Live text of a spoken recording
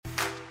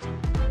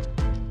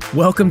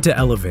Welcome to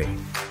Elevate,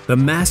 the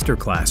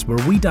masterclass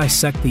where we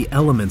dissect the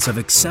elements of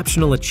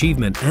exceptional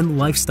achievement and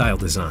lifestyle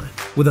design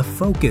with a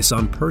focus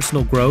on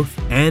personal growth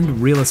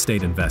and real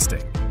estate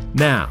investing.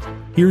 Now,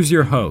 here's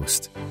your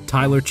host,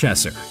 Tyler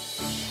Chesser.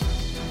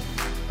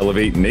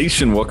 Elevate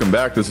Nation, welcome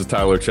back. This is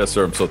Tyler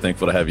Chesser. I'm so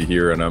thankful to have you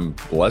here, and I'm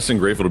blessed and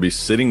grateful to be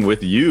sitting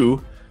with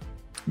you,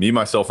 me,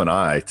 myself, and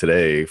I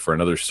today for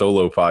another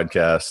solo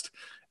podcast,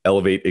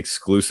 Elevate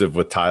exclusive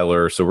with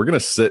Tyler. So we're going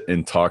to sit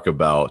and talk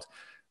about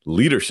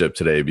leadership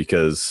today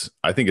because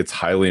I think it's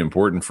highly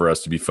important for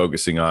us to be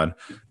focusing on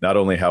not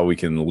only how we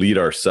can lead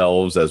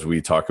ourselves as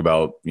we talk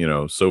about,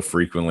 so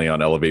frequently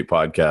on Elevate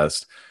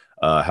podcast,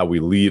 how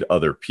we lead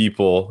other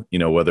people,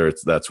 whether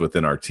that's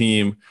within our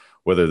team,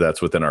 whether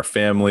that's within our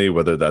family,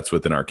 whether that's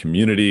within our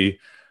community,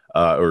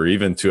 or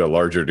even to a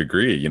larger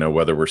degree,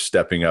 whether we're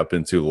stepping up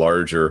into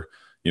larger,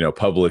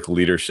 public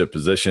leadership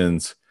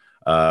positions,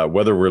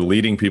 whether we're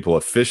leading people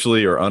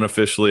officially or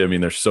unofficially. I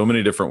mean, there's so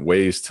many different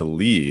ways to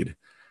lead.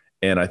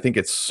 And I think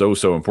it's so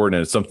important.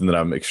 And it's something that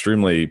I'm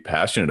extremely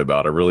passionate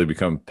about. I really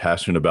become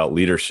passionate about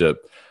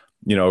leadership,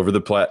 over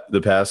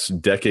the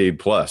past decade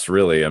plus,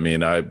 really. I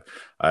mean, I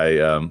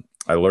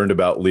learned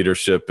about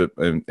leadership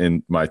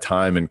in my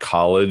time in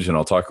college, and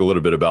I'll talk a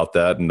little bit about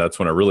that. And that's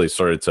when I really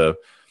started to,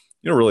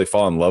 really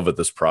fall in love with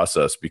this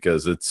process,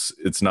 because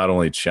it's not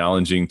only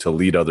challenging to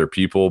lead other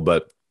people,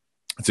 but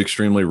it's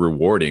extremely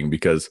rewarding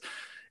because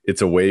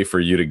it's a way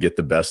for you to get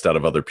the best out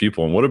of other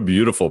people. And what a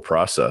beautiful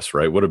process,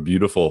 right? What a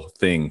beautiful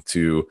thing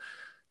to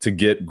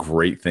get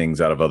great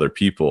things out of other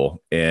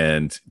people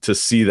and to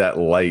see that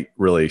light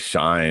really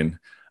shine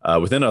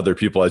within other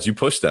people as you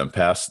push them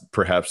past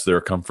perhaps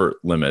their comfort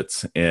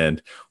limits.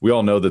 And we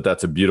all know that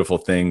that's a beautiful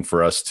thing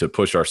for us to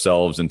push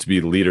ourselves and to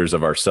be leaders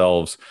of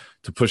ourselves,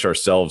 to push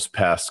ourselves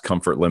past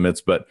comfort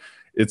limits. But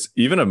it's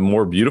even a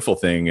more beautiful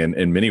thing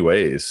in many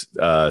ways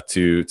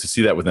to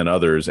see that within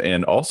others,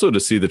 and also to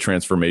see the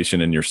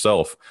transformation in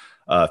yourself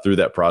through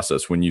that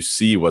process when you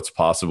see what's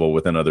possible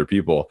within other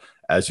people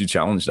as you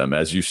challenge them,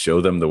 as you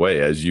show them the way,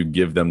 as you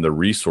give them the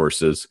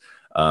resources,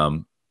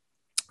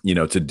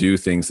 to do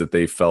things that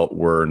they felt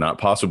were not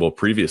possible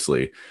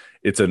previously.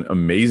 It's an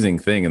amazing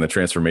thing, and the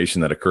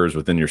transformation that occurs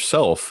within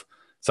yourself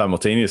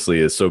simultaneously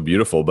is so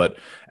beautiful. But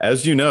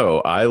as you know,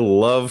 I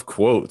love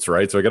quotes,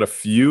 right? So I got a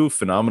few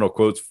phenomenal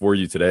quotes for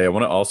you today. I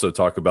want to also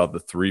talk about the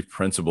 3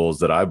 principles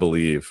that I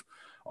believe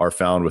are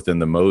found within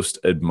the most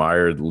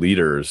admired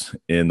leaders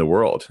in the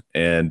world.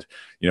 And,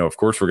 of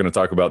course, we're going to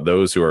talk about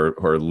those who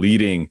are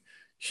leading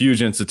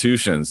huge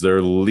institutions.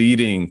 They're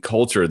leading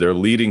culture. They're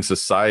leading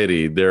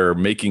society. They're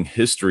making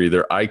history.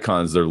 They're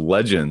icons. They're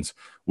legends,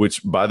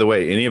 which, by the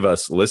way, any of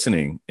us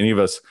listening, any of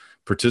us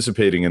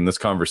participating in this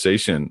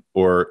conversation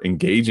or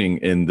engaging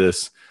in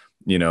this,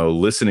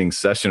 listening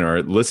session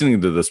or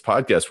listening to this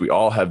podcast, we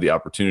all have the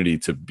opportunity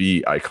to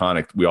be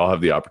iconic. We all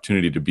have the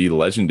opportunity to be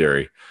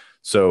legendary.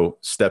 So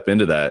step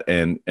into that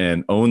and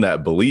own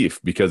that belief,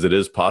 because it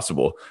is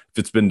possible. If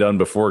it's been done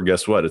before,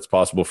 guess what? It's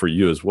possible for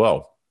you as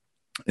well.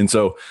 And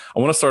so I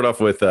want to start off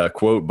with a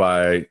quote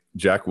by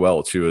Jack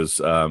Welch, who is,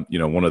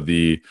 one of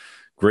the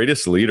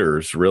greatest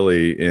leaders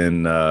really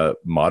in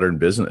modern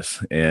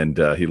business. And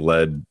he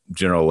led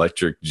General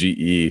Electric,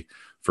 GE,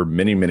 for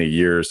many, many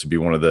years to be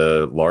one of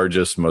the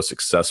largest, most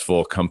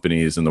successful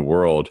companies in the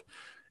world.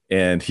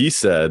 And he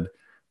said,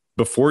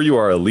 before you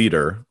are a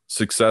leader,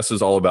 success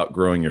is all about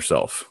growing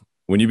yourself.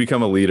 When you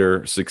become a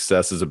leader,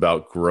 success is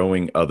about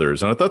growing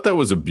others. And I thought that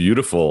was a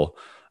beautiful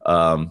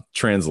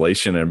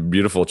translation and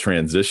beautiful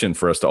transition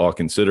for us to all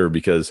consider,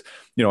 because,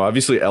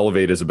 obviously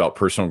Elevate is about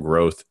personal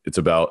growth. It's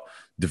about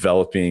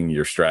developing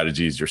your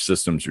strategies, your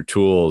systems, your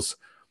tools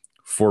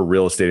for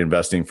real estate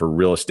investing, for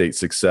real estate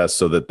success,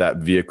 so that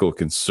vehicle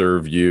can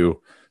serve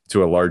you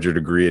to a larger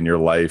degree in your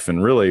life.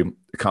 And really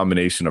a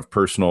combination of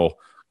personal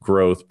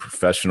growth,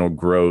 professional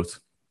growth,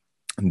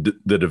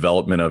 the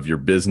development of your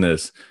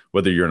business,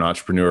 whether you're an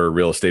entrepreneur, a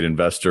real estate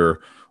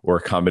investor, or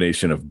a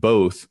combination of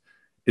both,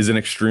 is an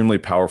extremely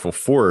powerful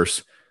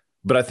force.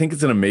 But I think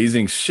it's an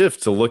amazing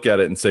shift to look at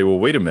it and say, well,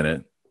 wait a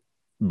minute.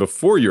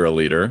 Before you're a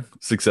leader,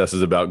 success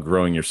is about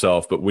growing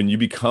yourself. But when you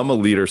become a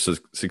leader,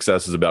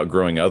 success is about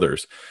growing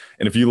others.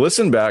 And if you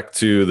listen back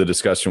to the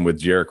discussion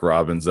with Jairek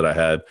Robbins that I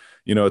had,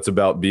 it's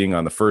about being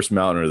on the first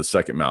mountain or the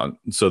second mountain.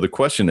 So the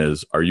question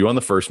is, are you on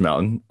the first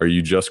mountain? Are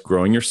you just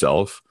growing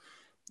yourself?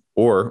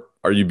 Or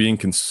are you being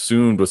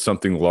consumed with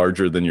something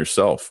larger than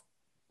yourself?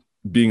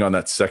 Being on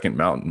that second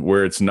mountain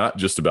where it's not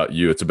just about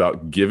you, it's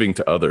about giving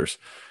to others.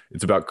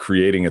 It's about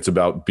creating, it's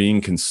about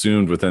being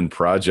consumed within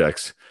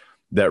projects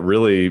that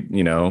really,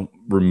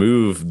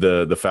 remove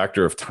the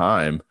factor of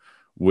time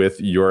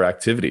with your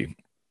activity.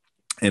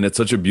 And it's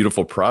such a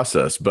beautiful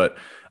process. But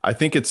I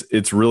think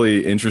it's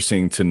really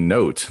interesting to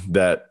note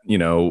that,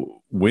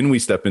 when we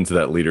step into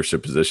that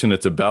leadership position,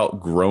 it's about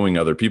growing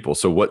other people.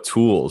 So what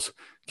tools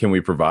can we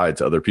provide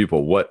to other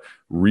people? What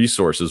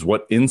resources,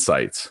 what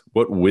insights,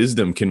 what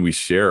wisdom can we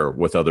share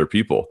with other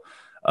people?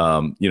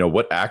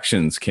 What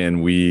actions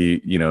can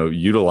we,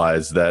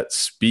 utilize that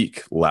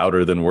speak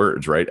louder than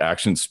words, right?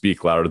 Actions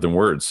speak louder than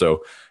words.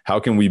 So how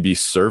can we be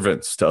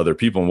servants to other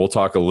people? And we'll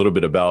talk a little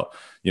bit about,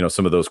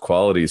 some of those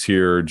qualities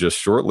here just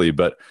shortly,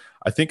 but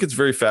I think it's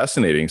very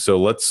fascinating. So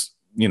let's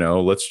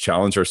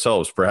challenge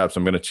ourselves. Perhaps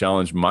I'm going to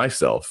challenge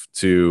myself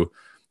to,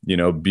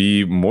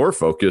 be more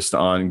focused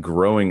on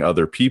growing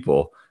other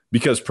people,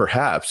 because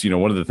perhaps,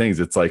 one of the things,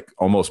 it's like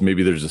almost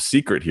maybe there's a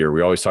secret here.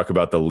 We always talk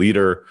about the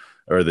leader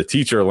or the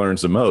teacher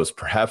learns the most.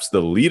 Perhaps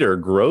the leader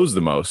grows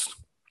the most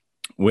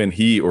when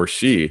he or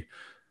she,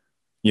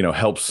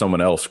 helps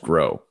someone else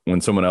grow,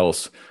 when someone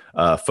else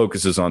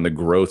focuses on the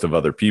growth of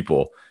other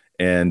people.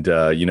 And,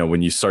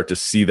 when you start to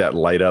see that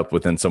light up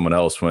within someone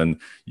else, when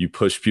you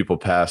push people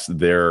past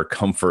their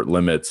comfort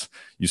limits,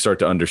 you start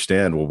to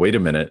understand, well, wait a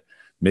minute,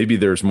 maybe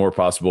there's more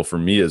possible for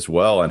me as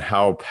well. And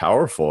how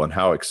powerful and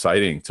how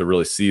exciting to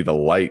really see the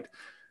light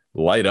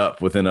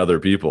up within other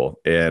people,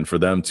 and for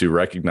them to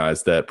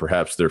recognize that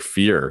perhaps their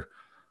fear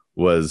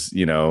was,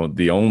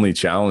 the only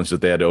challenge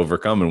that they had to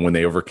overcome. And when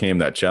they overcame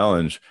that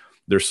challenge,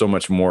 there's so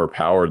much more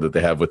power that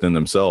they have within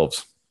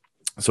themselves.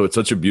 So it's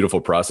such a beautiful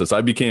process.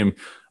 I became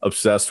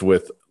obsessed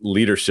with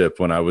leadership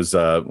when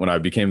I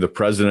became the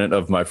president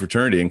of my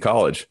fraternity in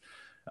college,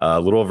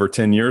 a little over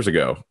 10 years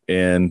ago.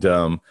 And,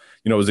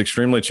 it was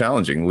extremely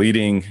challenging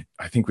leading.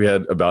 I think we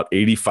had about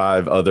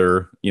 85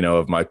 other,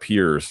 of my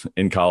peers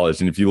in college.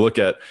 And if you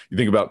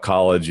think about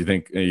college, you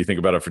think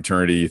about a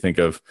fraternity, you think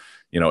of,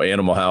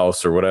 Animal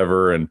House or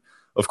whatever. And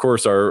of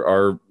course,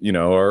 our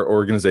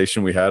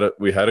organization, we had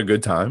a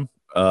good time,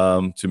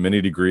 to many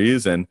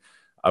degrees. And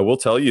I will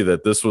tell you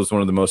that this was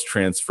one of the most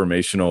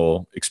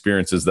transformational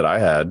experiences that I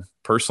had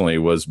personally,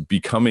 was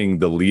becoming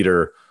the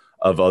leader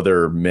of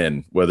other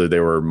men, whether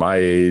they were my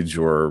age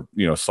or,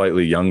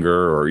 slightly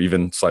younger or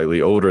even slightly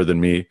older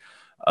than me,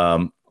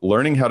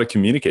 learning how to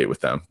communicate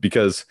with them.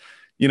 Because,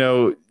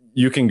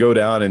 you can go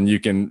down and you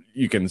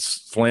can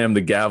slam the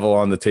gavel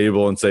on the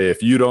table and say,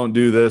 if you don't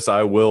do this,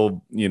 I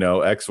will,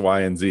 X, Y,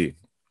 and Z.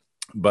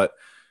 But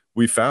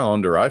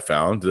I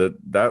found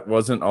that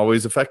wasn't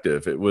always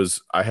effective.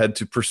 I had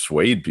to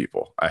persuade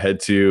people. I had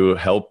to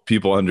help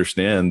people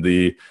understand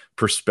the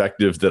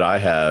perspective that I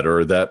had,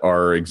 or that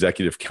our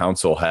executive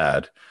council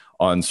had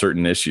on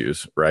certain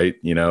issues, right?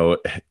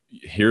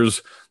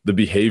 Here's the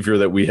behavior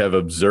that we have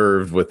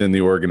observed within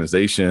the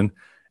organization.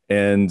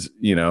 And,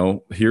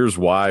 here's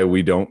why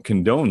we don't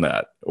condone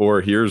that,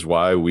 or here's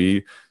why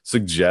we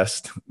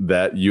suggest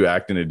that you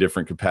act in a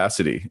different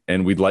capacity,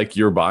 and we'd like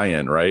your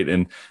buy-in, right?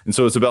 And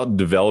so it's about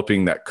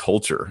developing that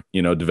culture,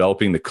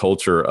 developing the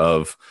culture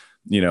of,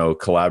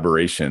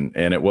 collaboration.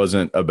 And it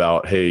wasn't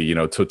about, hey,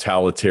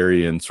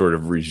 totalitarian sort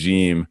of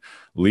regime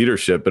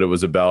leadership, but it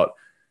was about,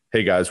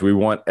 hey guys, we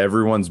want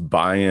everyone's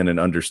buy-in and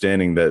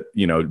understanding that,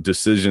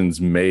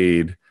 decisions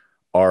made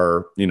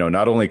are,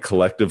 not only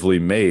collectively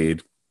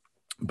made,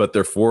 but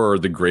they're for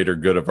the greater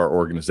good of our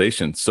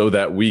organization, so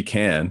that we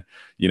can,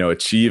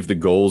 achieve the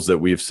goals that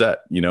we've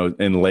set,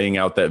 and laying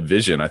out that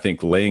vision. I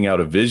think laying out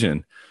a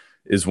vision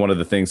is one of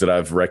the things that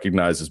I've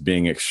recognized as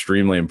being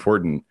extremely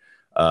important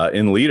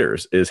in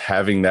leaders, is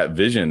having that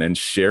vision and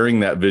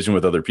sharing that vision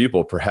with other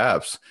people,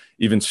 perhaps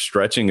even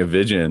stretching a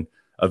vision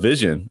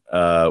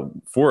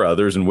for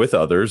others and with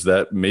others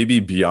that may be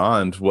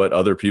beyond what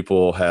other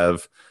people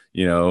have,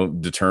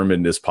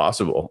 determined is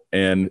possible.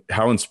 And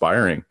how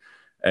inspiring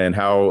and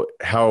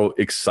how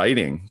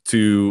exciting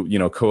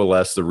to,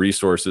 coalesce the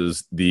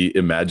resources, the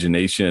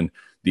imagination,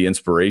 the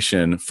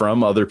inspiration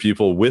from other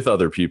people with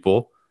other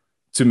people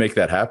to make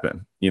that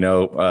happen.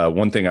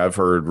 One thing I've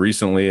heard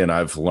recently and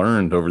I've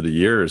learned over the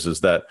years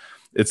is that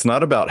it's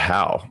not about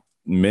how.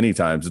 Many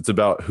times it's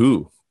about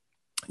who.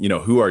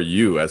 Who are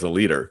you as a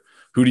leader?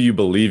 Who do you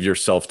believe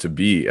yourself to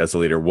be as a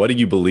leader? What do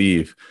you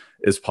believe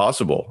is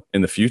possible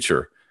in the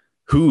future?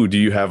 Who do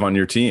you have on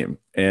your team?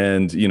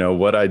 And,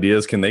 what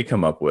ideas can they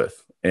come up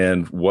with?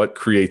 And what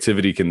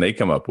creativity can they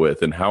come up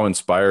with? And how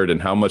inspired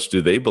and how much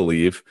do they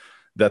believe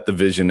that the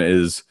vision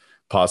is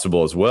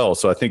possible as well?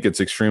 So I think it's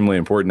extremely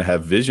important to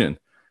have vision.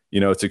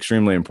 It's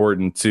extremely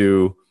important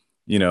to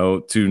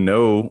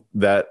know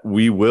that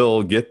we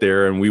will get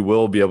there, and we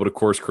will be able to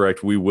course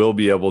correct. We will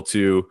be able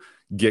to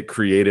get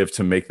creative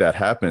to make that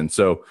happen.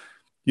 So,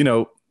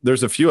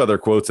 there's a few other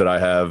quotes that I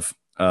have,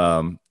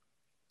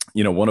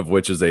 one of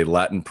which is a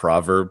Latin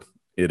proverb.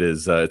 It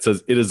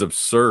says, "It is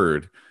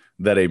absurd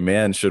that a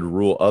man should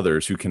rule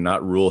others who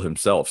cannot rule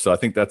himself." So I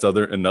think that's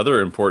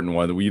another important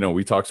one that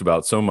we talked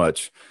about so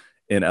much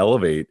in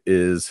Elevate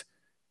is,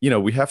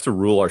 we have to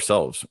rule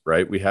ourselves,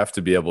 right? We have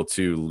to be able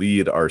to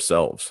lead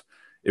ourselves.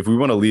 If we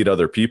want to lead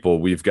other people,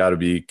 we've got to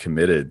be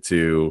committed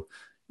to,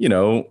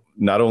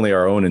 not only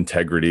our own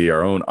integrity,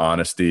 our own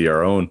honesty,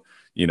 our own,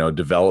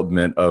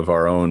 development of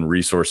our own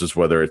resources,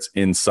 whether it's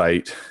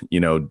insight,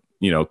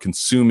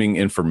 consuming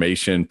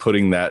information,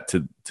 putting that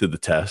to the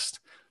test.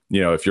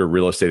 If you're a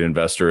real estate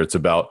investor, it's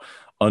about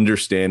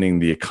understanding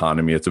the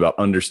economy. It's about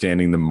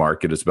understanding the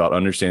market. It's about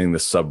understanding the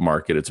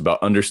submarket. It's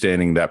about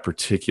understanding that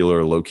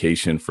particular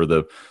location for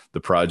the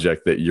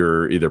project that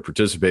you're either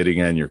participating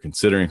in, you're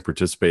considering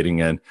participating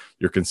in,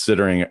 you're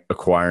considering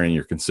acquiring,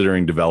 you're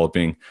considering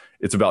developing.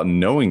 It's about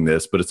knowing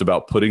this, but it's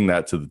about putting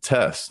that to the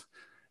test.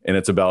 And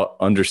it's about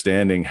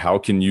understanding how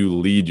can you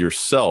lead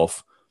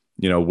yourself,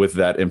 with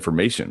that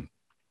information,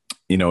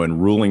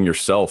 and ruling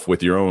yourself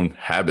with your own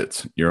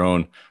habits, your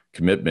own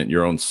commitment,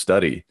 your own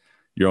study,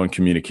 your own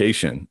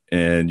communication,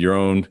 and your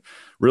own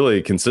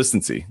really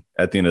consistency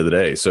at the end of the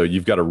day. So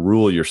you've got to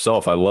rule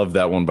yourself. I love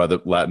that one by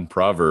the Latin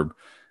proverb.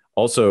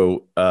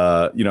 Also,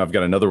 I've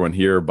got another one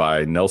here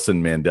by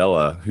Nelson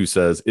Mandela, who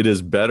says, "It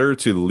is better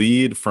to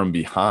lead from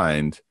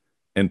behind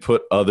and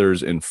put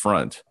others in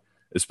front,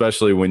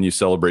 especially when you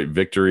celebrate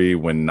victory,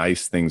 when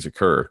nice things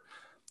occur.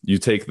 You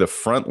take the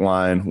front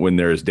line when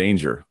there is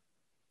danger.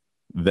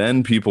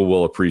 Then people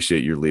will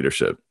appreciate your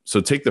leadership." So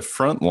take the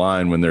front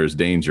line when there's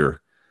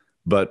danger,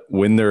 but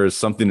when there is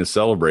something to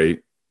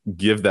celebrate,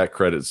 give that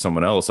credit to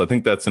someone else. I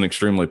think that's an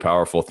extremely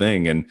powerful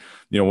thing. And,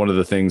 one of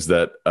the things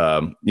that,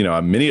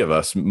 many of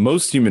us,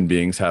 most human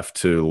beings have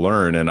to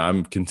learn, and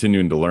I'm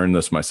continuing to learn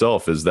this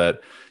myself, is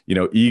that,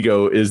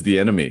 ego is the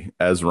enemy.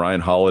 As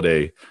Ryan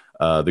Holiday,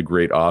 the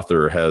great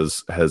author,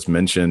 has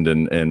mentioned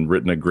and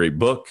written a great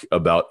book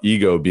about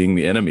ego being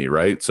the enemy,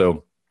 right?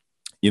 So,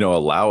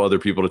 allow other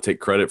people to take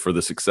credit for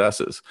the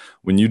successes.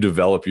 When you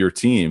develop your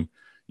team,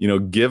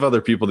 give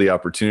other people the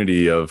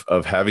opportunity of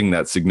having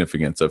that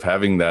significance, of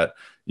having that,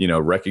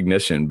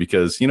 recognition,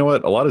 because a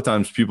lot of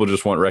times people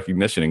just want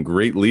recognition, and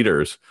great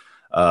leaders,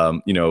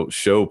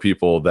 show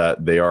people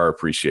that they are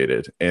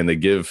appreciated, and they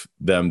give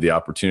them the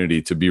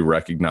opportunity to be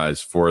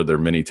recognized for their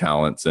many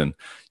talents. And,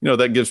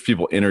 that gives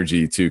people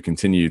energy to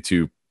continue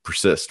to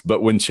persist.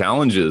 But when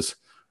challenges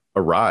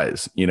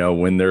arise,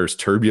 when there's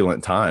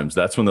turbulent times,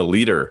 that's when the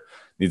leader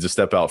needs to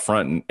step out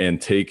front and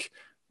take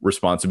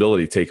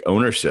responsibility, take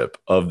ownership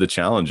of the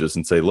challenges,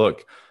 and say,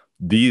 look,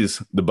 the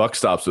buck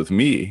stops with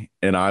me,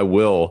 and I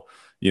will,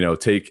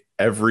 take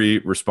every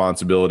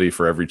responsibility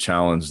for every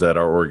challenge that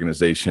our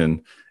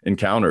organization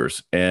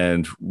encounters,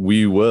 and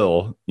we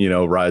will,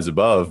 rise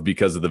above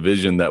because of the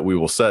vision that we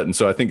will set. And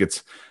so I think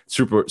it's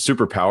super,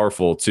 super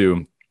powerful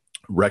to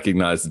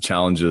recognize the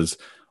challenges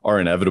are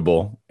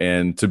inevitable,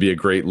 and to be a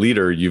great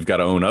leader, you've got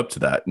to own up to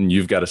that, and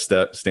you've got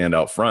to stand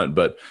out front,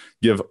 but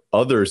give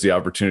others the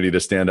opportunity to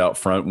stand out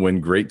front when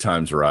great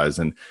times arise.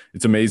 And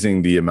it's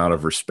amazing the amount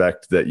of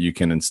respect that you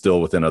can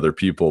instill within other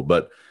people.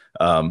 But,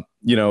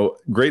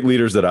 great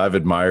leaders that I've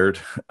admired,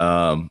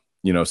 some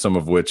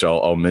of which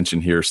I'll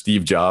mention here: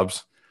 Steve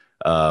Jobs.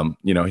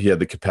 He had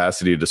the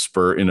capacity to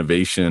spur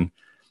innovation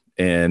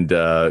and,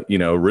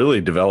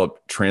 really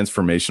develop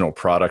transformational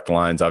product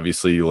lines.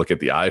 Obviously, you look at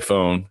the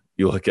iPhone.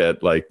 You look at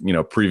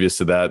previous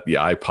to that, the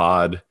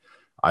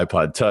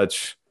iPod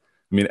Touch.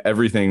 I mean,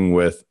 everything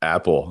with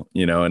Apple,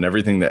 and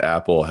everything that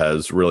Apple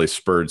has really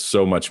spurred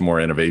so much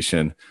more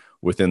innovation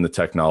within the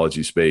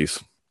technology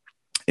space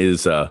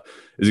is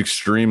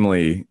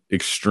extremely,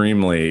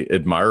 extremely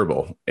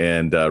admirable.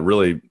 And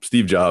really,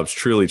 Steve Jobs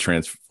truly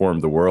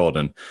transformed the world.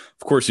 And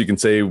of course, you can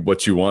say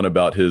what you want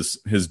about his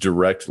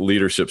direct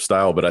leadership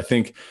style, but I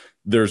think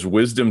there's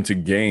wisdom to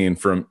gain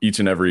from each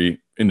and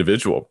every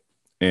individual.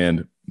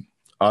 And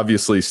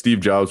obviously, Steve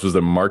Jobs was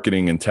a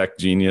marketing and tech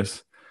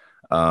genius.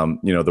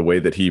 The way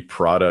that he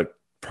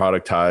productized,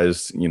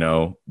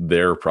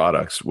 their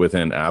products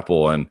within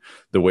Apple, and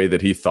the way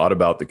that he thought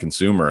about the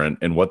consumer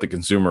and what the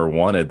consumer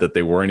wanted that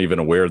they weren't even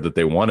aware that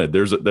they wanted.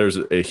 There's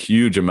a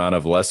huge amount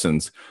of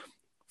lessons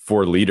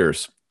for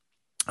leaders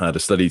to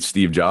study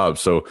Steve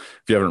Jobs. So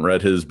if you haven't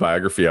read his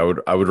biography, I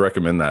would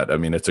recommend that. I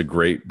mean, it's a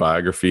great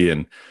biography,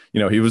 and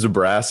he was a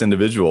brass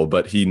individual,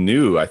 but he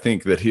knew, I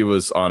think, that he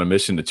was on a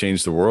mission to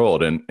change the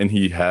world, and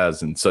he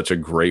has in such a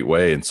great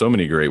way, in so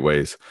many great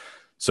ways.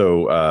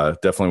 So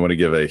definitely want to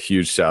give a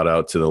huge shout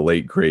out to the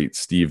late, great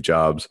Steve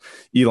Jobs.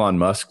 Elon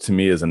Musk, to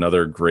me, is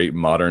another great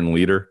modern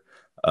leader.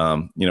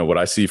 What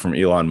I see from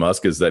Elon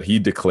Musk is that he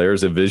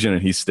declares a vision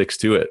and he sticks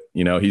to it.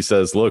 He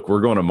says, look,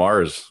 we're going to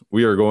Mars.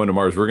 We are going to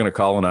Mars. We're going to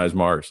colonize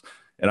Mars.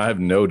 And I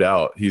have no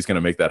doubt he's going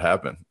to make that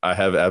happen. I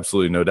have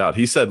absolutely no doubt.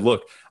 He said,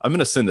 look, I'm going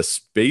to send a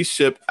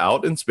spaceship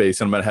out in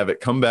space, and I'm going to have it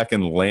come back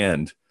and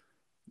land,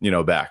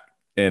 back.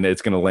 And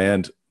it's going to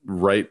land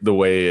right the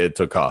way it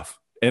took off.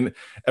 And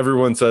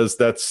everyone says,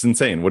 that's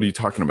insane. What are you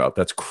talking about?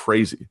 That's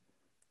crazy.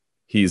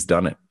 He's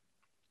done it.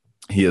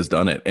 He has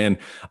done it. And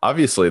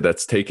obviously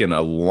that's taken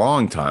a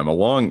long time, a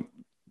long,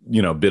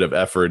 bit of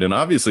effort. And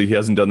obviously he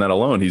hasn't done that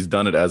alone. He's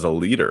done it as a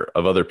leader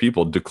of other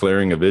people,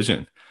 declaring a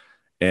vision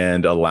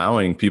and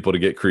allowing people to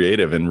get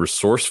creative and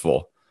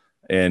resourceful,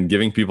 and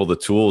giving people the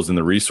tools and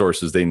the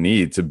resources they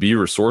need to be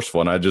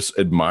resourceful. And I just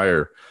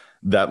admire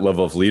that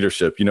level of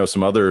leadership.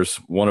 Some others,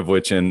 one of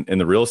which in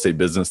the real estate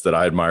business that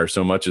I admire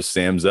so much, is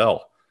Sam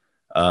Zell.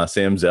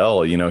 Sam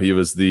Zell, he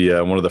was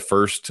the one of the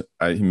first,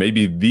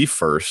 maybe the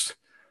first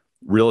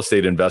real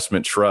estate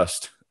investment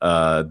trust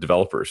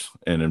developers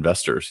and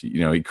investors.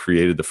 He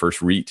created the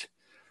first REIT,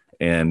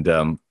 and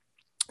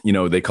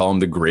They call him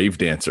the grave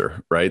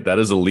dancer, right? That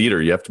is a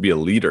leader. You have to be a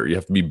leader. You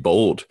have to be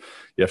bold.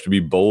 You have to be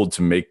bold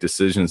to make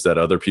decisions that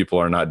other people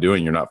are not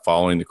doing. You're not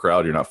following the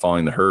crowd. You're not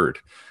following the herd.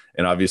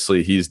 And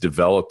obviously he's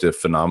developed a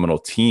phenomenal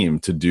team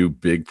to do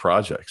big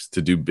projects,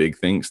 to do big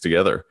things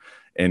together,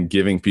 and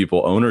giving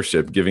people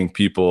ownership, giving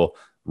people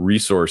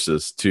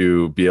resources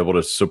to be able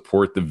to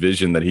support the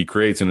vision that he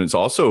creates. And it's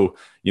also,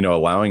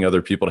 allowing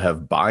other people to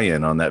have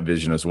buy-in on that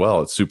vision as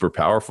well. It's super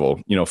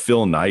powerful.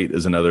 Phil Knight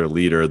is another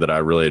leader that I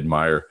really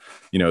admire,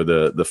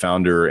 the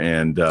founder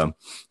and,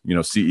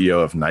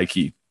 CEO of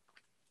Nike,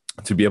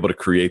 to be able to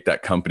create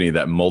that company,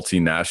 that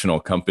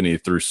multinational company,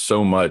 through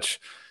so much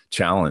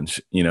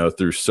challenge,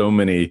 through so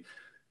many,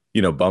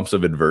 bumps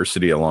of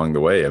adversity along the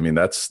way. I mean,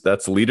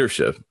 that's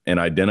leadership, and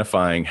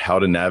identifying how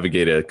to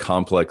navigate a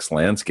complex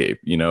landscape,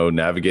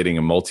 navigating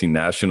a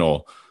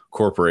multinational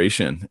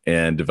corporation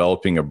and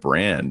developing a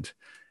brand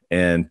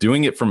and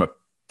doing it from a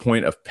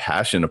point of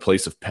passion, a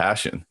place of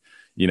passion.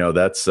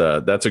 That's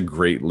a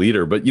great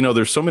leader. But,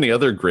 there's so many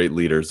other great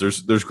leaders.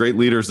 There's great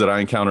leaders that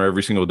I encounter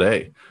every single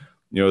day.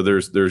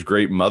 There's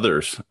great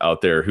mothers out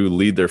there who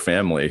lead their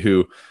family,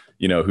 who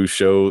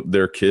show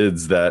their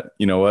kids that,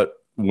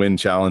 when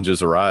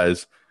challenges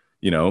arise,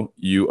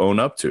 you own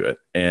up to it.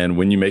 And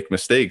when you make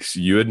mistakes,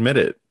 you admit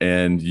it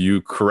and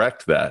you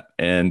correct that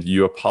and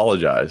you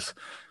apologize.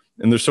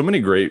 And there's so many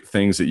great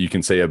things that you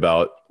can say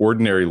about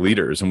ordinary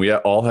leaders. And we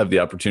all have the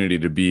opportunity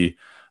to be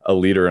a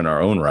leader in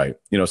our own right.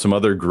 Some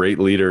other great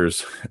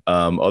leaders,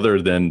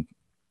 other than,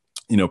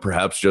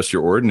 perhaps just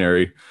your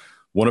ordinary,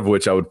 one of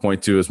which I would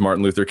point to is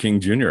Martin Luther King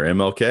Jr.,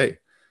 MLK.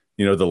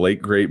 The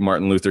late, great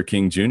Martin Luther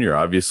King Jr.,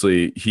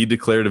 obviously, he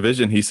declared a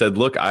vision. He said,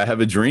 look, I have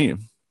a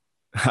dream.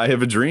 I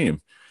have a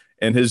dream.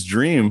 And his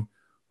dream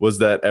was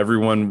that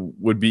everyone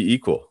would be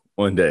equal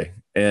one day.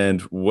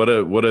 And what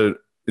a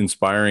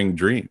inspiring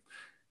dream.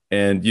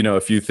 And,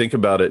 if you think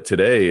about it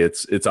today,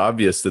 it's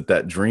obvious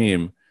that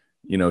dream,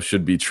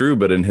 should be true.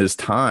 But in his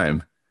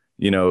time,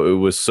 it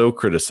was so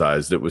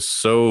criticized. It was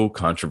so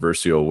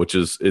controversial,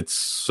 it's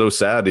so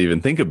sad to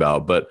even think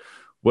about. But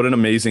what an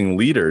amazing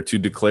leader to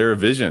declare a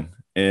vision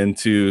and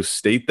to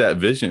state that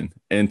vision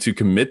and to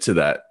commit to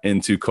that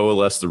and to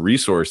coalesce the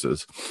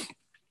resources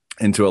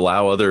and to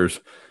allow others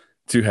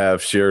to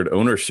have shared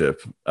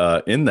ownership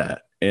in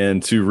that,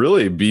 and to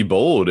really be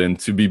bold and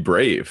to be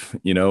brave.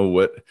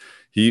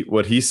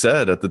 What he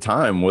said at the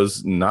time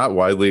was not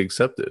widely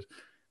accepted.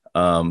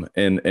 And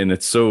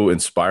it's so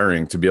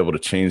inspiring to be able to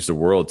change the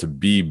world, to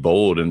be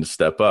bold and to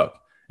step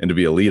up and to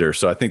be a leader.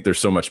 So I think there's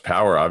so much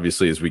power,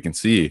 obviously, as we can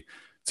see,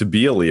 to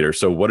be a leader.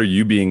 So what are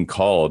you being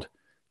called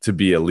to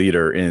be a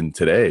leader in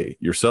today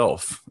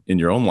yourself, in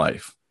your own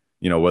life?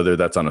 Whether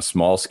that's on a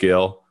small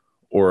scale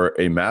or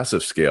a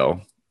massive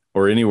scale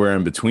or anywhere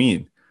in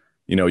between,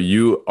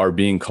 you are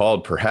being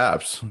called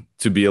perhaps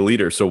to be a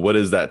leader. So what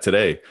is that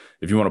today?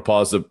 If you want to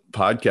pause the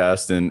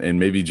podcast and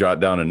maybe jot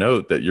down a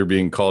note that you're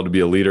being called to be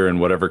a leader in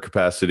whatever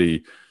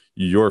capacity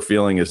you're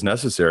feeling is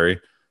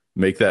necessary,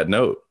 make that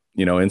note.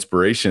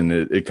 Inspiration,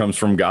 it comes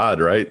from God,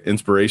 right?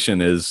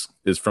 Inspiration is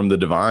from the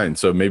divine.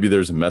 So maybe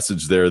there's a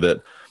message there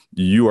that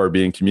you are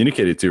being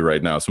communicated to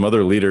right now. Some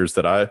other leaders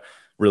that I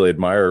really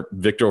admire,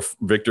 Viktor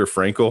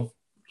Frankl.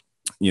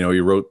 He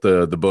wrote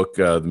the book,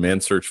 The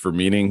Man's Search for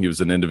Meaning. He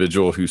was an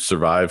individual who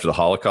survived the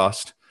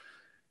Holocaust.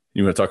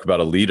 You want to talk about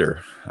a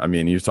leader. I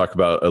mean, you talk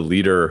about a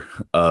leader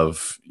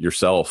of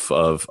yourself,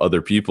 of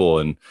other people,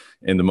 and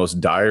in the most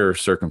dire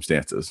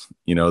circumstances,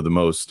 the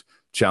most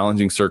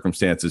challenging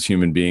circumstances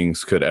human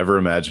beings could ever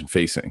imagine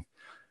facing.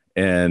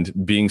 And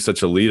being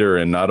such a leader,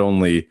 and not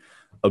only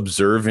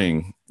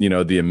observing,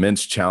 the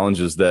immense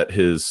challenges that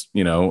his,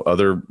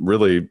 other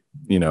really,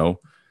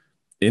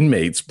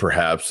 inmates,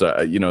 perhaps,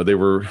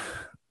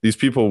 these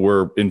people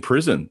were in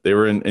prison. They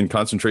were in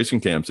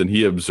concentration camps, and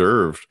he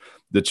observed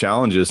the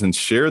challenges and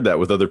shared that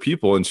with other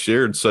people, and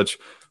shared such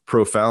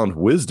profound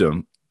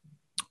wisdom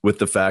with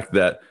the fact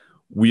that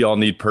we all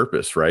need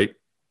purpose, right?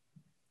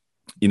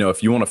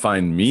 If you want to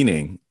find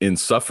meaning in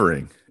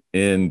suffering,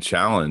 in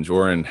challenge,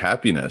 or in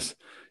happiness,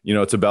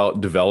 it's about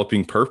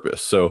developing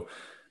purpose. So,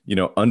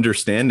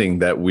 understanding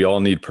that we all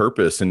need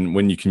purpose. And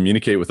when you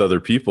communicate with other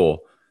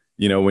people,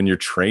 when you're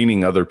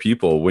training other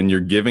people, when you're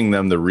giving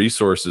them the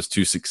resources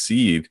to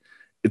succeed,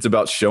 it's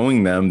about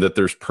showing them that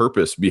there's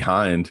purpose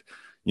behind,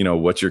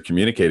 what you're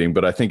communicating.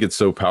 But I think it's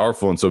so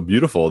powerful and so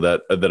beautiful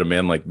that a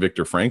man like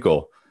Viktor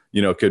Frankl,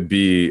 could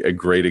be a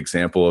great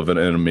example of an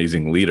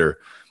amazing leader.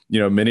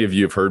 Many of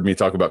you have heard me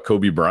talk about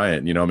Kobe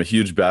Bryant. I'm a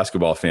huge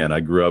basketball fan.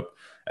 I grew up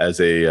as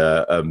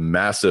a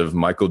massive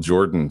Michael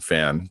Jordan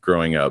fan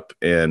growing up.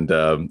 And,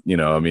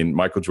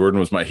 Michael Jordan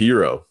was my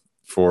hero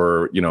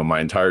for, my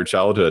entire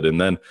childhood. And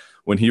then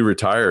when he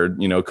retired,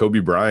 Kobe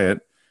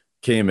Bryant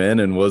came in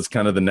and was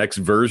kind of the next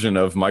version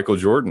of Michael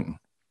Jordan.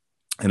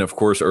 And of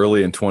course,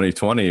 early in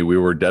 2020, we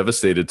were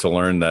devastated to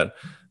learn that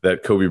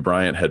Kobe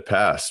Bryant had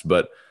passed.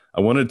 But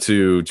I wanted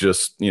to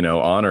just,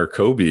 honor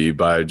Kobe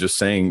by just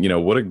saying,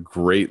 what a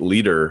great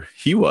leader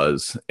he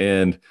was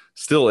and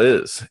still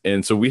is.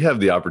 And so we have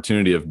the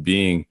opportunity of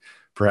being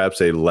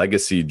perhaps a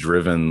legacy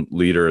driven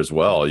leader as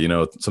well.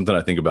 Something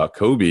I think about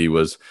Kobe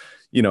was,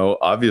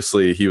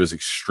 obviously he was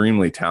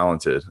extremely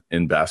talented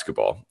in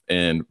basketball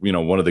and,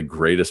 one of the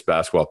greatest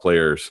basketball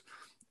players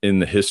in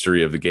the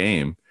history of the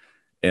game.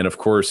 And of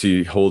course,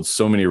 he holds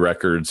so many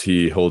records.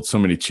 He holds so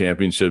many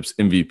championships,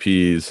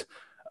 MVPs,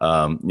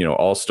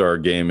 all-star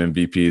game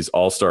MVPs,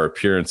 all-star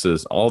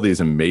appearances, all these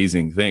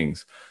amazing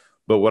things.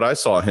 But what I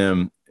saw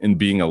him in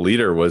being a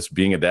leader was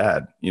being a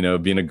dad,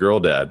 being a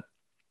girl dad,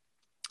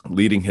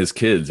 leading his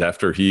kids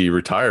after he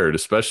retired,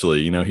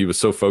 especially. He was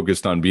so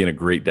focused on being a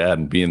great dad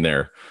and being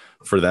there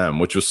for them,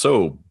 which was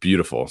so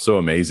beautiful, so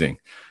amazing.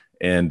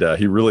 And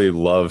he really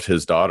loved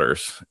his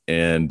daughters,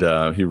 and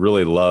he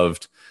really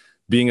loved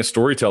being a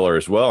storyteller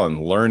as well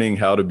and learning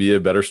how to be a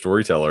better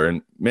storyteller.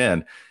 And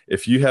man,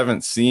 if you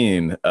haven't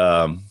seen,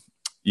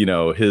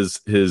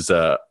 his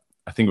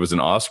I think it was an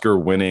Oscar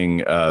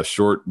winning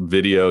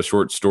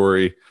short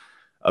story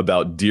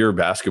about Dear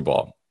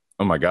Basketball.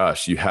 Oh my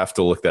gosh, you have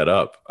to look that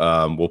up.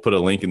 We'll put a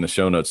link in the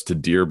show notes to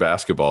Dear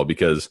Basketball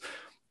because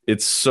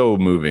it's so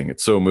moving.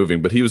 It's so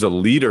moving. But he was a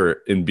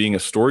leader in being a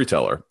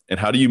storyteller. And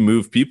how do you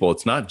move people?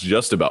 It's not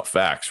just about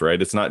facts,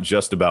 right? It's not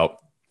just about,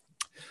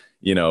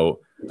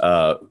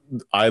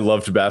 I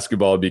loved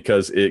basketball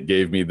because it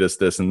gave me this,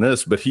 this, and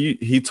this. But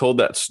he told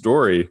that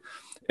story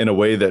in a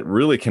way that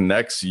really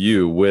connects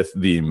you with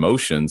the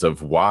emotions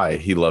of why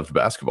he loved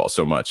basketball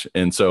so much.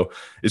 And so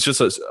it's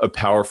just a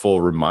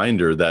powerful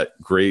reminder that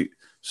great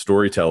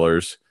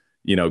storytellers,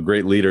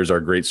 great leaders are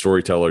great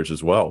storytellers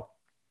as well,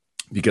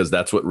 because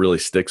that's what really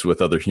sticks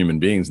with other human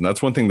beings. And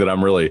that's one thing that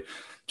I'm really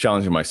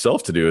challenging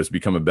myself to do, is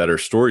become a better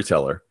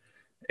storyteller.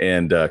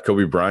 And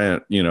Kobe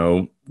Bryant,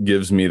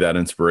 gives me that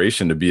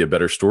inspiration to be a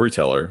better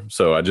storyteller.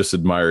 So I just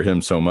admire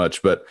him so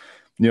much. But,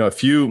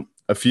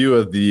 a few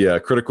of the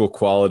critical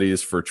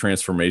qualities for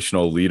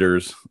transformational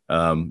leaders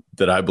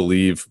that I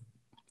believe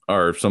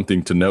are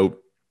something to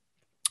note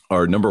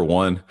are, number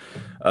one,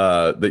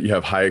 that you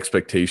have high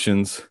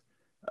expectations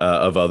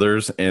of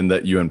others and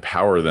that you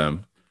empower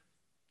them.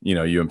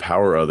 You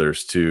empower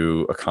others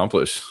to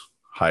accomplish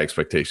high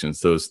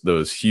expectations,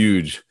 those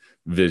huge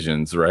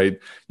visions, right?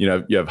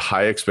 You have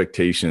high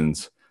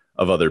expectations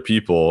of other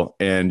people,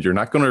 and you're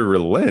not going to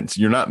relent.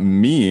 You're not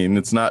mean.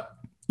 It's not,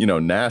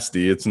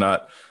 nasty. It's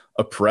not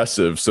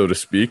oppressive, so to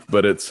speak,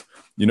 but it's,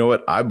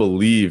 what? I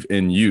believe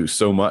in you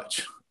so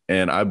much,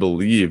 and I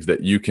believe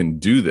that you can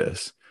do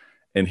this.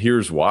 And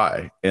here's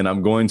why. And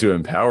I'm going to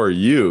empower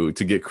you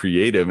to get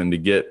creative and to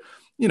get,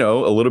 a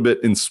little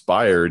bit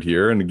inspired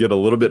here and to get a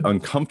little bit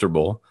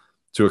uncomfortable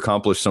to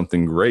accomplish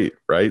something great,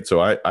 right? So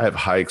I have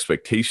high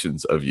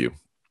expectations of you.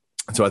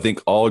 So I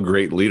think all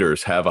great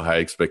leaders have a high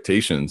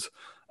expectations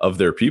of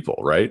their people,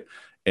 right?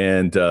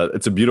 And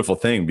it's a beautiful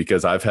thing,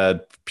 because I've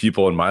had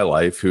people in my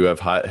life who have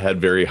had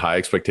very high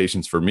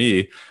expectations for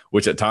me,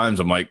 which at times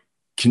I'm like,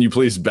 can you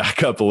please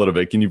back up a little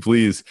bit? Can you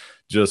please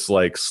just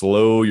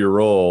slow your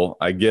roll?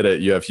 I get it.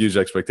 You have huge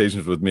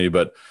expectations with me,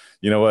 but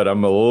you know what?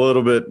 I'm a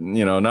little bit,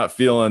 not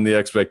feeling the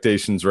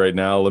expectations right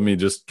now. Let me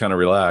just kind of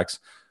relax.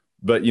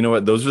 But you know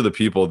what? Those are the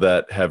people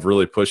that have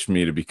really pushed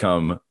me to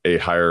become a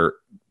higher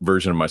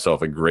version of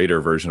myself, a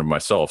greater version of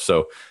myself.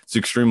 So it's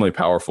extremely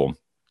powerful.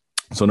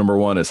 So number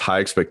one is high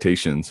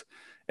expectations.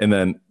 And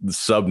then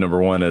the number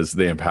one is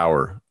they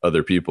empower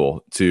other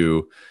people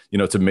to,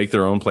 to make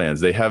their own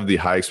plans. They have the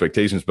high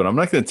expectations, but I'm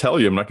not going to tell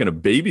you, I'm not going to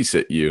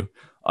babysit you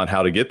on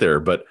how to get there,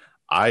 but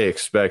I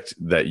expect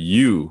that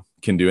you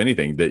can do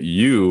anything, that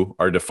you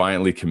are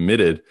defiantly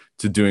committed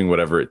to doing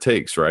whatever it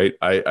takes, right?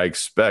 I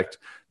expect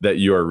that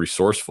you are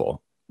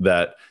resourceful,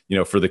 that,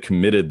 for the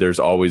committed, there's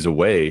always a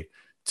way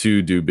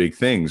to do big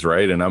things,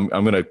 right? And I'm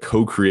going to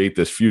co-create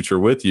this future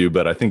with you.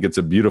 But I think it's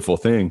a beautiful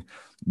thing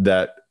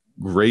that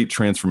great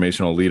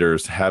transformational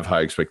leaders have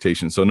high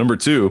expectations. So number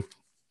two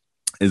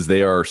is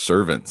they are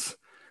servants,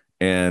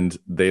 and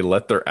they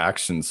let their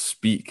actions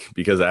speak,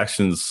 because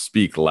actions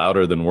speak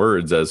louder than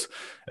words, as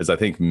I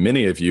think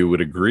many of you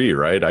would agree,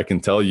 right? I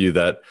can tell you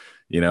that,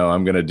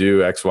 I'm going to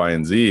do X, Y,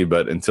 and Z,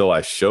 but until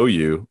I show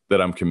you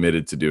that I'm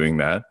committed to doing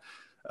that,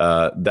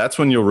 that's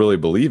when you'll really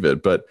believe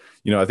it. But,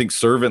 I think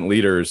servant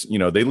leaders,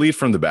 they lead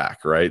from the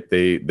back, right?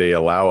 They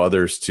allow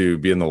others to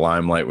be in the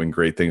limelight when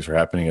great things are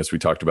happening, as we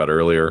talked about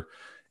earlier.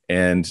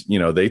 And,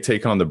 they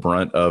take on the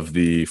brunt of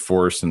the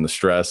force and the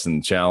stress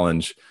and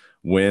challenge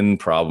when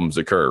problems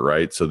occur,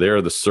 right? So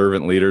they're the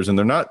servant leaders, and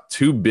they're not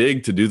too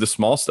big to do the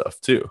small stuff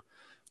too.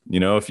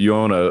 If you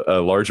own a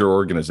larger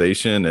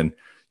organization and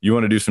you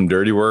want to do some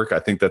dirty work, I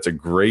think that's a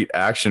great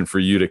action for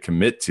you to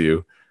commit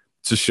to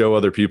show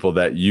other people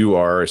that you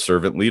are a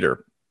servant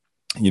leader.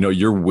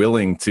 You're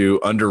willing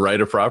to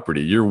underwrite a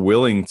property. You're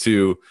willing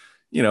to,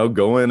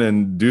 go in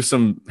and do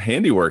some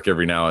handiwork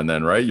every now and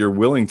then, right? You're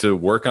willing to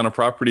work on a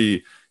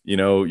property,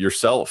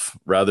 yourself,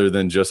 rather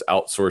than just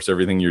outsource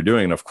everything you're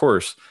doing. And of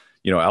course,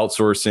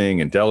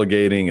 outsourcing and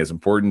delegating is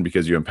important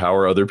because you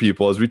empower other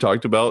people, as we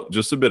talked about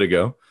just a bit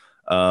ago.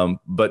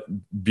 But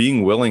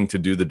being willing to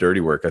do the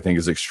dirty work, I think,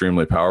 is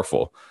extremely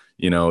powerful.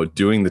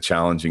 Doing the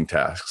challenging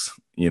tasks,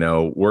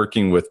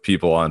 working with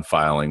people on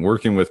filing,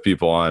 working with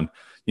people on,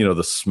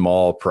 the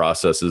small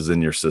processes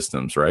in your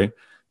systems, right?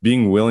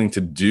 Being willing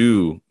to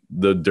do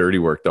the dirty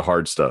work, the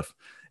hard stuff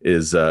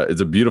is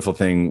a beautiful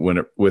thing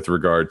with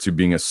regard to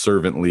being a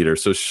servant leader.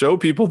 So show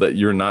people that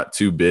you're not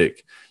too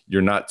big.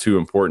 You're not too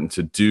important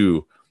to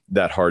do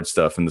that hard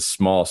stuff and the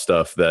small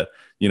stuff that,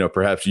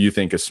 perhaps you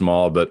think is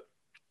small, but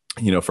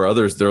for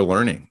others, they're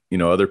learning,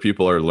 other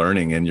people are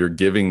learning, and you're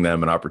giving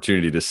them an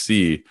opportunity to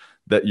see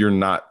that you're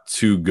not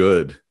too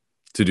good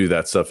to do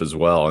that stuff as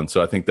well. And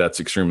so I think that's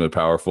extremely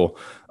powerful.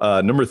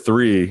 Number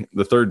 3,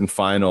 the third and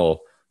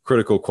final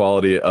critical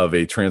quality of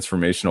a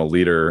transformational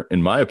leader,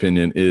 in my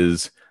opinion,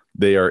 is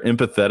they are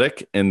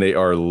empathetic and they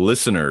are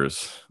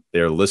listeners. They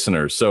are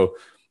listeners. So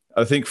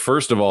I think,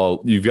 first of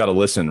all, you've got to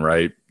listen,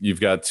 right?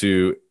 You've got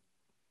to,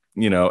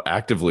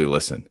 actively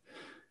listen.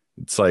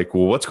 It's like,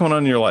 well, what's going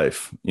on in your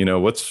life?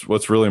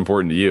 What's really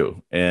important to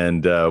you,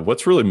 and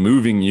what's really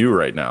moving you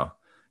right now?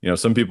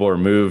 Some people are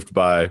moved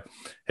by,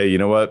 hey, you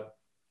know what?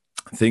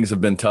 Things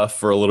have been tough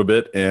for a little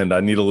bit, and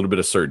I need a little bit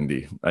of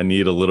certainty. I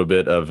need a little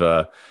bit of,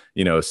 a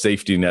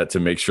safety net to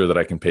make sure that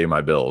I can pay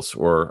my bills,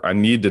 or I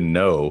need to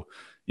know,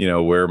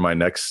 where my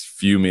next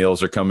few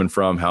meals are coming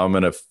from, how I'm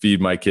going to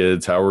feed my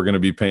kids, how we're going to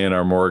be paying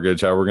our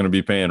mortgage, how we're going to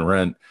be paying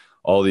rent,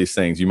 all these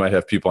things. You might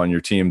have people on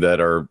your team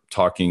that are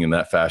talking in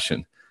that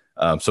fashion.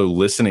 So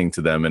listening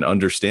to them and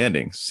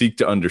understanding, seek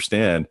to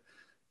understand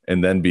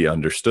and then be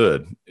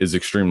understood is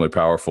extremely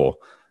powerful.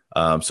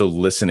 So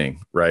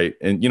listening, right?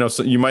 And,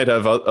 so you might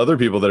have other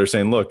people that are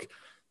saying, look,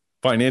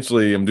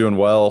 financially, I'm doing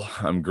well,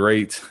 I'm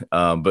great.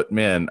 But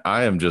man,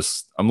 I'm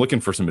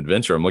looking for some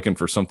adventure. I'm looking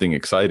for something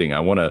exciting. I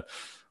want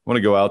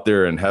to go out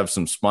there and have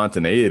some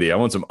spontaneity. I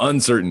want some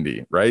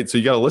uncertainty, right? So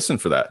you got to listen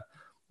for that.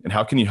 And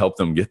how can you help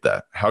them get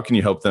that? How can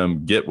you help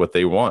them get what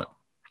they want?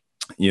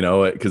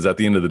 Because at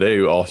the end of the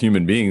day, all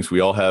human beings, we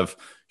all have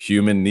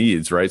human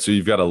needs, right? So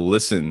you've got to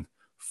listen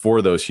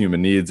for those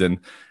human needs and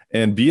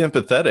be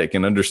empathetic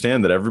and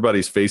understand that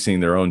everybody's facing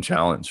their own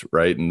challenge,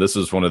 right? And this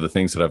is one of the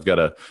things that I've got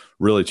to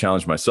really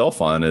challenge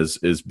myself on is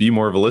be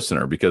more of a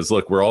listener, because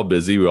look, we're all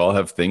busy. We all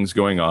have things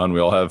going on. We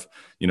all have,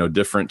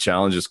 different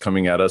challenges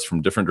coming at us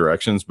from different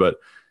directions, but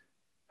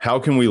how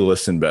can we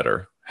listen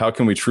better? How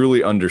can we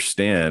truly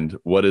understand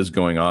what is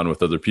going on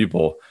with other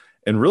people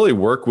and really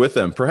work with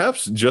them?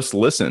 Perhaps just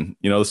listen.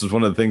 This is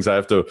one of the things I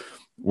have to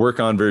work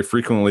on very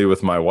frequently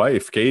with my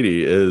wife,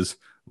 Katie, is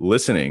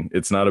listening.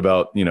 It's not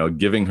about,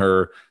 giving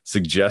her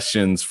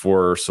suggestions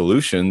for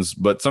solutions,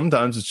 but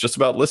sometimes it's just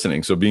about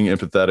listening. So being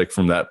empathetic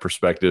from that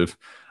perspective,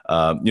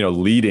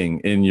 leading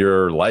in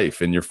your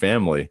life, in your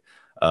family,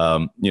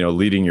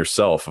 leading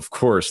yourself, of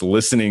course,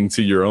 listening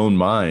to your own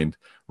mind,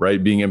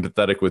 right? Being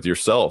empathetic with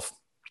yourself.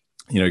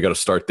 You got to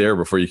start there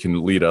before you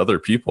can lead other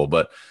people.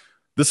 But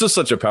this is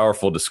such a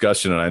powerful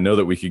discussion, and I know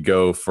that we could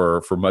go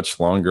for much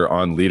longer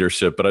on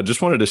leadership, but I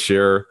just wanted to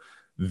share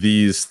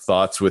these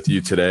thoughts with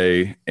you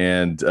today.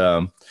 And,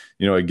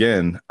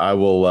 again,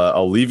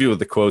 I'll leave you with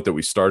the quote that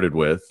we started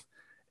with.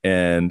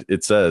 And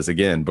it says,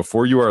 again,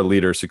 before you are a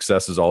leader,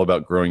 success is all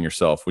about growing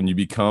yourself. When you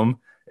become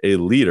a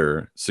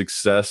leader,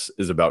 success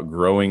is about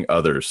growing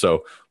others.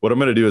 So what I'm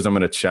going to do is I'm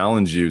going to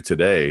challenge you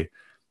today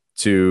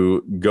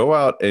to go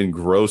out and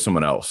grow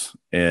someone else.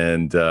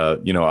 And,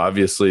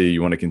 obviously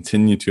you want to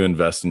continue to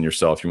invest in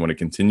yourself. You want to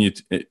continue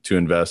to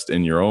invest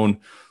in your own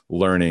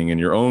learning and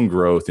your own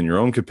growth and your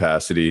own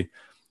capacity,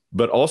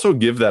 but also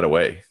give that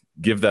away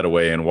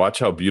and watch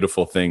how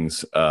beautiful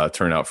things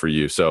turn out for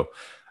you. So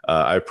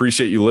I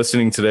appreciate you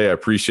listening today. I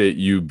appreciate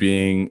you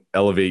being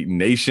Elevate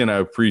Nation. I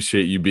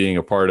appreciate you being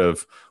a part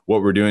of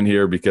what we're doing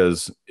here,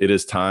 because it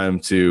is time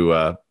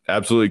to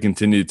absolutely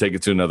continue to take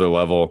it to another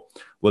level.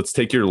 Let's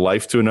take your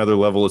life to another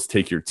level. Let's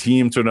take your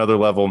team to another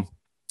level.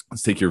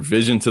 Let's take your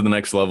vision to the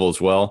next level as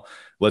well.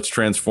 Let's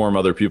transform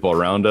other people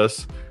around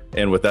us.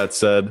 And with that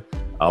said,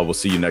 we'll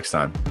see you next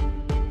time.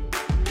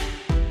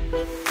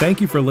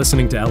 Thank you for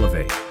listening to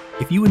Elevate.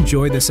 If you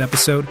enjoyed this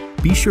episode,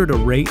 be sure to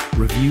rate,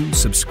 review,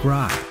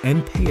 subscribe,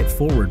 and pay it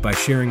forward by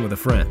sharing with a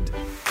friend.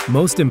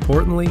 Most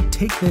importantly,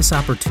 take this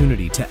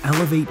opportunity to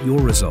elevate your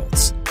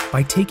results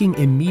by taking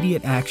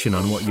immediate action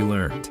on what you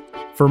learned.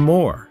 For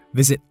more,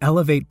 visit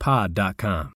elevatepod.com.